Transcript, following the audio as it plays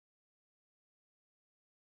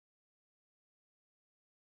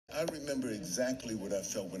I remember exactly what I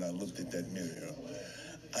felt when I looked at that mirror.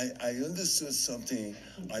 I understood something,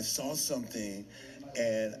 I saw something,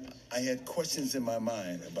 and I had questions in my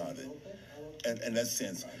mind about it. In that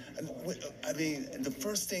sense. I mean, the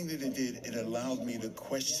first thing that it did, it allowed me to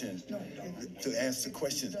question, to ask the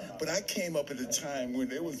questions. But I came up at a time when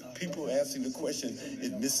there was people asking the questions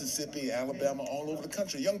in Mississippi, Alabama, all over the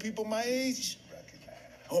country. Young people my age,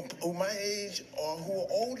 who my age or who are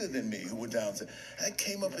older than me, who were down there. I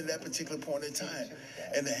came up at that particular point in time.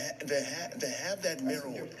 And to have that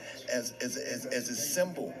mural as a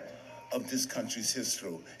symbol of this country's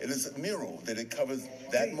history. It is a mural that it covers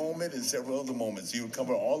that moment and several other moments. You would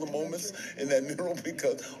cover all the moments in that mural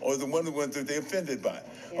because, or the one that they're offended by,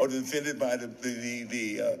 or they're offended by the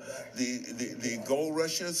gold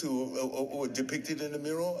rushers who were depicted in the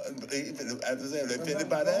mural. After that, they're offended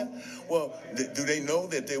by that. Well, do they know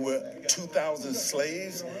that there were 2,000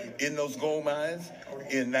 slaves in those gold mines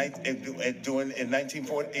in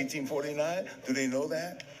 1849? Do they know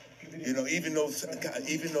that? You know, even though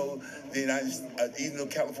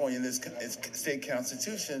California in its state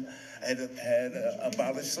constitution had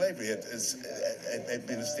abolished slavery, had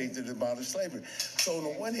been a state that abolished slavery. So on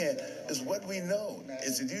the one hand, is what we know.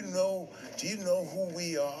 Do you know who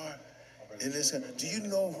we are in this country? Do you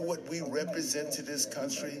know what we represent to this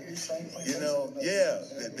country? You know, yeah,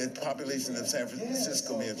 the population of San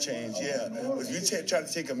Francisco may have changed, yeah. But if you try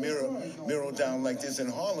to take a mural down like this in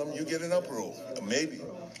Harlem, you get an uproar, maybe.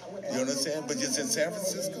 You understand? But it's in San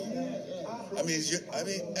Francisco. I mean, you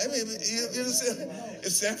understand?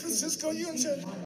 It's San Francisco. You understand?